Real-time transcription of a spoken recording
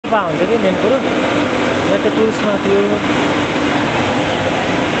भए हुन्छ कि मेन कुरो यहाँ त्यो टुरिस्टमा थियो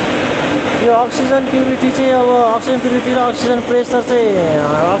यो अक्सिजन प्युरिटी चाहिँ अब अक्सिजन प्युरिटी र अक्सिजन प्रेसर चाहिँ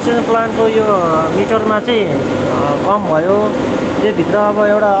अक्सिजन प्लान्टको यो मिटरमा चाहिँ कम भयो त्योभित्र अब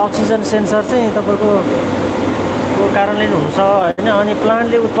एउटा अक्सिजन सेन्सर चाहिँ तपाईँको कारणले हुन्छ होइन अनि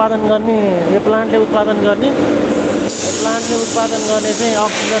प्लान्टले उत्पादन गर्ने चाहिँ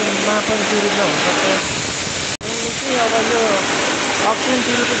अक्सिजनमा पनि प्युरिटी हुनसक्छ चाहिँ अब यो अक्सिजन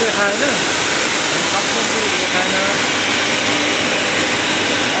प्युरिटी देखाएन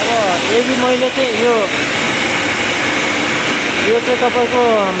अब यदि मैले चाहिँ यो चाहिँ तपाईँको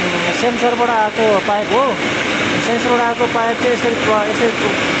सेन्सरबाट आएको पाइप हो सेन्सरबाट आएको पाइप चाहिँ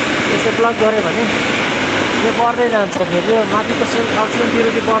यसरी प्लग गऱ्यो भने यो बढ्दै जान्छ फेरि यो माथिको अक्सिजन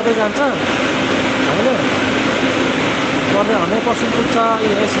प्युरिटी बढ्दै जान्छ होइन बढ्दै 100% पुग्छ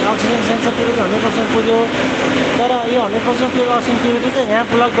अक्सिजन सेन्सर प्युरिटी 100% पुग्यो तर यो 100% पुग्यो अक्सिजन प्युरिटी चाहिँ यहाँ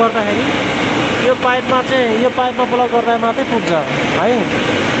प्लग गर्दाखेरि यो पाइपमा प्लग गर्दा मात्रै पुग्छ है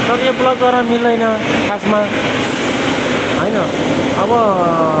तर यो प्लग गर्न मिल्दैन खासमा होइन अब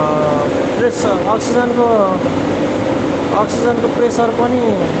अक्सिजनको प्रेसर पनि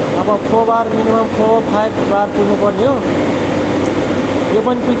अब 4 बार मिनिमम 4-5 बार पुग्नुपर्ने हो यो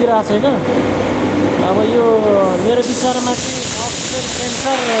पनि पुगिरहेको छैन अब यो मेरो विचारमा चाहिँ अक्सिजन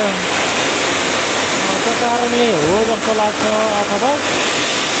सेन्सरको कारणले हो जस्तो लाग्छ अथवा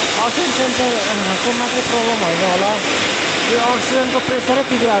अक्सिजन सेन्सरको मात्रै प्रब्लम होइन होला यो अक्सिजनको प्रेसरै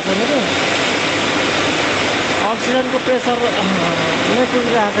पुगिरहेको छैन कि अक्सिजनको प्रेसर नै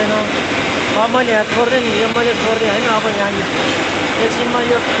पुगिरहेको छैन अब मैले यहाँ छोड्दै नि यो मैले छोड्दिएँ होइन अब यहाँ एकछिनमा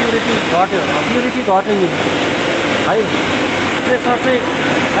यो प्युरिटी घट्यो यो है प्रेसर चाहिँ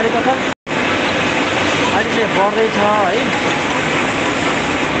अहिले चाहिँ बढ्दैछ है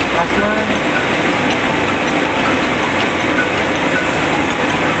खासमा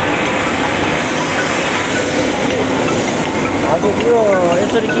हजुर यो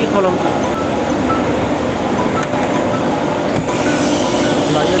यसरी के खोलौँ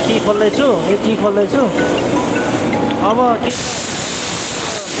ल यो की खोल्दैछु अब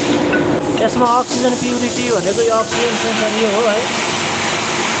यसमा अक्सिजन प्युरिटी भनेको यो अक्सिजन सेन्सर यो हो है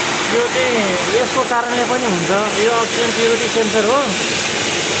यो चाहिँ यसको कारणले पनि हुन्छ यो अक्सिजन प्युरिटी सेन्सर हो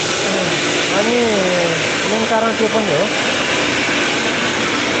अनि मेन कारण त्यो पनि हो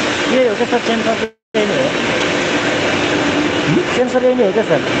यही हो क्या सर सेन्सर यही नै हो सेन्सर यही नै हो क्या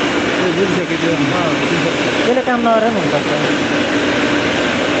सर त्यसले काम नगरेर पनि हुनसक्छ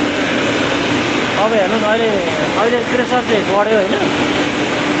अब हेर्नु न अहिले प्रेसर चाहिँ बढ्यो होइन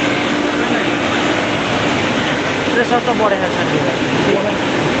प्रेसर त बढेको छ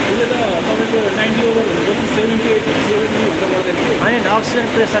होइन अक्सिजन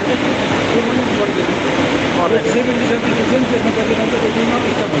प्रेसर के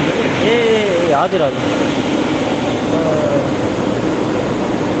ए हजुर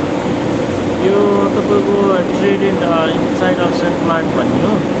यो तपाईँको ट्रेड इनसाइड अक्सिजन प्लान्ट भन्ने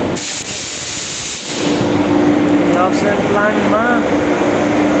हो अक्सिजन प्लान्टमा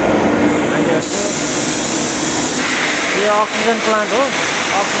यो अक्सिजन प्लान्ट हो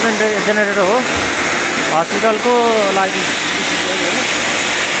अक्सिजन जेनेरेटर हो हस्पिटलको लागि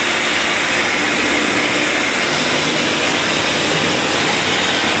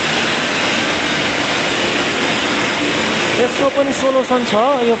यसको पनि सोल्युसन छ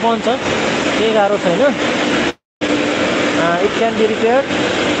यो बन्छ केही गाह्रो छैन इट क्यान बी रिपेयर्ड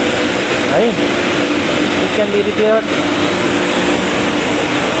है it can be repaired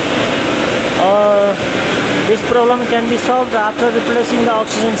this problem can be solved after replacing the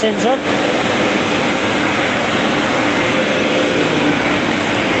oxygen sensor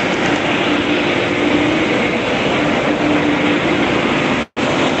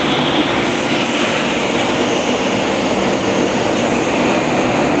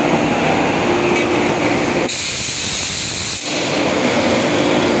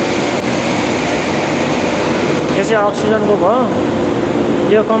अक्सिजनको भयो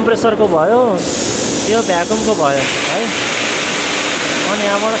यो कम्प्रेसरको भयो यो भ्याकुमको भयो है अनि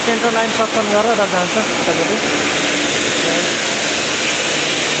यहाँबाट सेन्ट्रल लाइन सक्सन गरेर जान्छ तपाईँले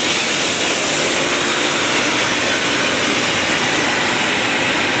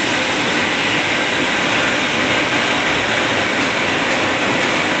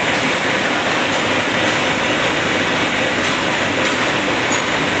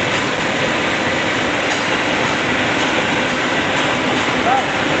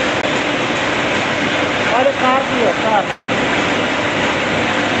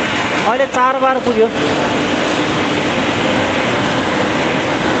अहिले 4 बार पुग्यो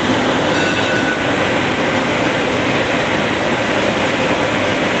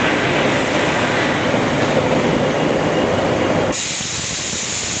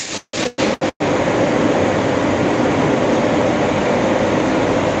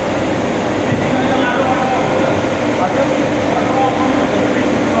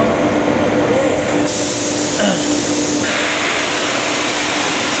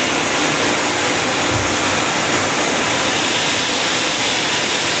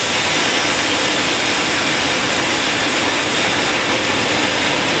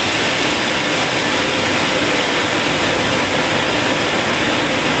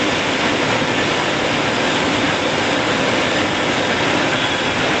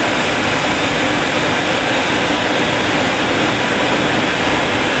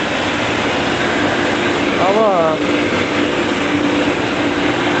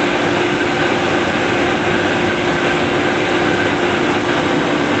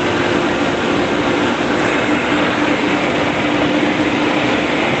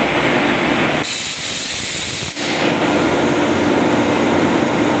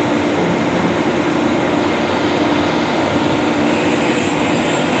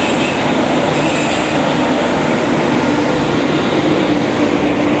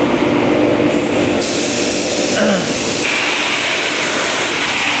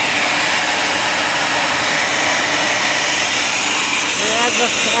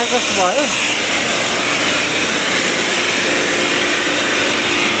भयो।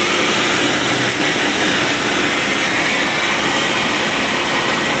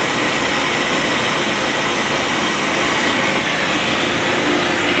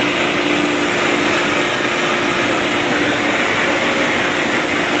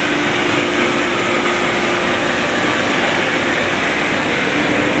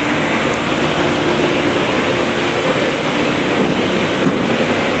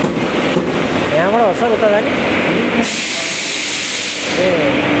 यहाँबाट हो सर उता जाने? ए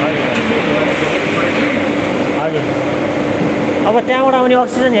हजुर अब त्यहाँबाट आउने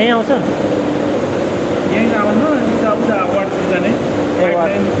अक्सिजन यहीँ आउँछ? यहीँ आउनु उता वार्डतिर जाने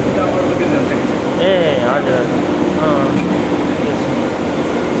ए हजुर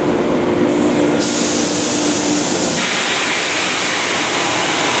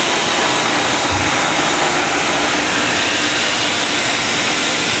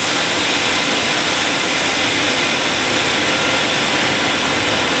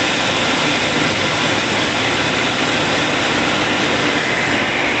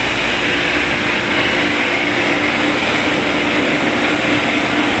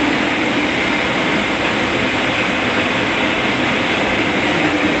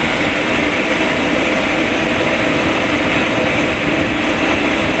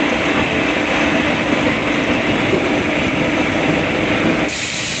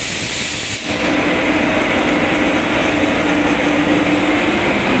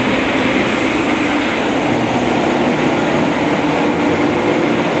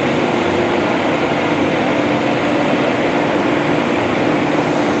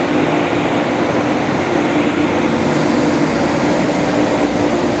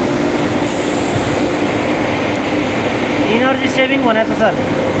इनर्जी सेभिङ भनेको छ सर।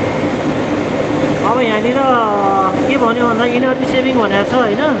 अब यहाँनिर के भन्यो भन्दा इनर्जी सेभिङ भनेको छ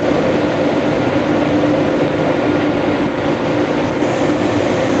होइन।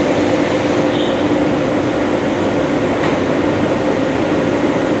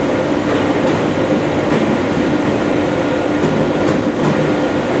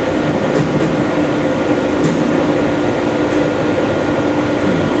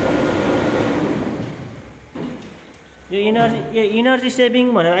 यो इनर्जी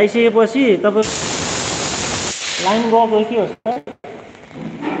सेभिङ भनेर आइसकेपछि तपाईँ लाइन गएको के हो सर?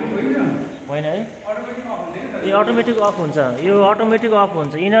 होइन है, यो अटोमेटिक अफ हुन्छ। यो अटोमेटिक अफ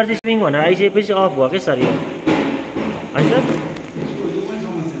हुन्छ। इनर्जी सेभिङ भनेर आइसकेपछि अफ भयो क्या सर यो, है सर?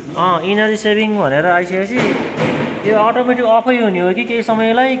 इनर्जी सेभिङ भनेर आइसकेपछि यो अटोमेटिक अफै हुने हो कि केही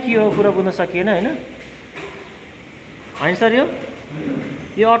समयलाई के हो कुरा बुझ्न सकिएन होइन। होइन सर,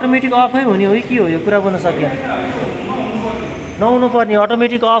 यो अटोमेटिक अफै हुने हो कि के हो यो कुरा बुझ्न सकिएन। नहुनु पर्ने,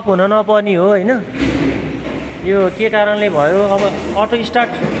 अटोमेटिक अफ हुन नपर्ने हो होइन। यो के कारणले भयो? अब अटो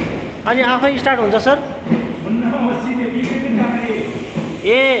स्टार्ट अनि आफै स्टार्ट हुन्छ सर?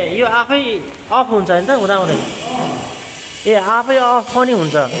 ए यो आफै अफ हुन्छ होइन त हुँदाहुँदै? ए आफै अफ पनि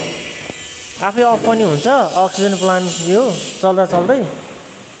हुन्छ, आफै अफ पनि हुन्छ अक्सिजन प्लान्ट यो चल्दा चल्दै।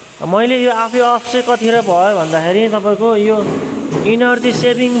 मैले यो आफै अफ चाहिँ कतिखेर भयो भन्दाखेरि तपाईँको यो इनर्जी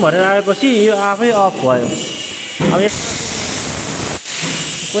सेभिङ भनेर आएपछि यो आफै अफ भयो। अब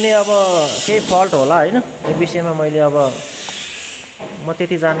कुनै अब केही फल्ट होला होइन, यो विषयमा मैले अब म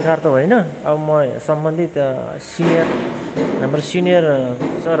त्यति जानकार त होइन। अब म सम्बन्धित हाम्रो सिनियर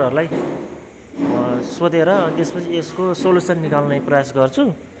सरहरूलाई सोधेर अनि त्यसपछि यसको सोल्युसन निकाल्ने प्रयास गर्छु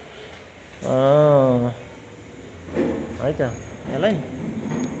है त। यसलाई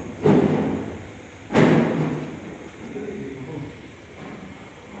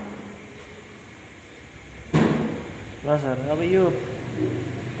ल सर। अब यो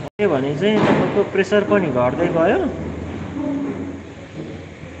के भने चाहिँ तपाईँको प्रेसर पनि घट्दै गयो।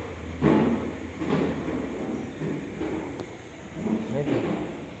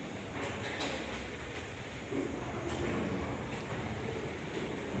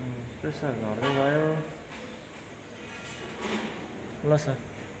 प्रेसर घट्दै गयो। ल सर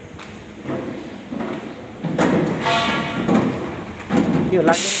यो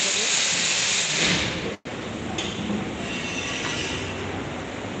लाग्दैन।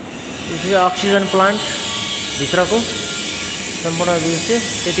 यो अक्सिजन प्लान्ट भित्रको सम्पूर्ण दृश्य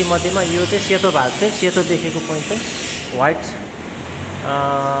त्यति मध्येमा यो चाहिँ सेतो भाग चाहिँ सेतो देखेको पोइन्ट चाहिँ व्हाइट,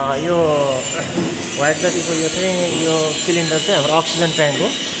 यो व्हाइट जतिको यो चाहिँ यो सिलिन्डर चाहिँ हाम्रो अक्सिजन ट्याङ्क हो।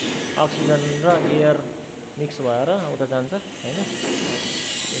 अक्सिजन र एयर मिक्स भएर उता जान्छ होइन।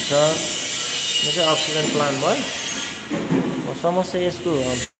 यो चाहिँ अक्सिजन प्लान्ट भयो। समस्या यसको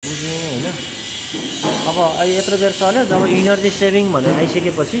बुझ्ने होइन। अब अहिले यत्रो बेर चल्यो, जब इनर्जी सेभिङ भनेर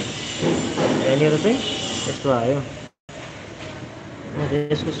आइसकेपछि यहाँनिर चाहिँ यस्तो आयो।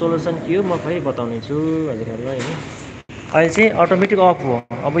 यसको सोल्युसन के हो म फेरि बताउने छु हजुरहरूलाई होइन। अहिले चाहिँ अटोमेटिक अफ भयो।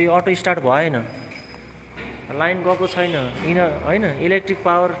 अब यो अटो स्टार्ट भएन, लाइन गएको छैन, होइन electric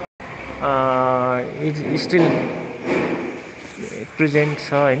power is still present छ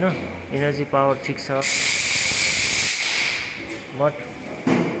होइन, इनर्जी पावर ठिक छ, but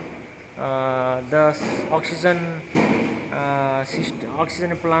the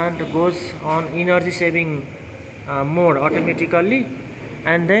oxygen plant goes on energy saving mode automatically,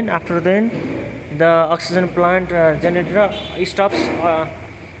 and then after then the oxygen plant generator stops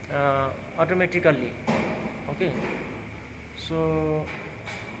automatically. Okay, so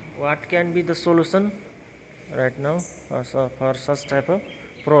what can be the solution right now for such type of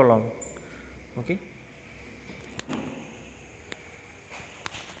problem? Okay,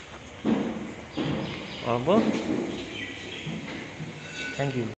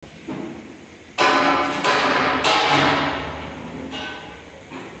 thank you.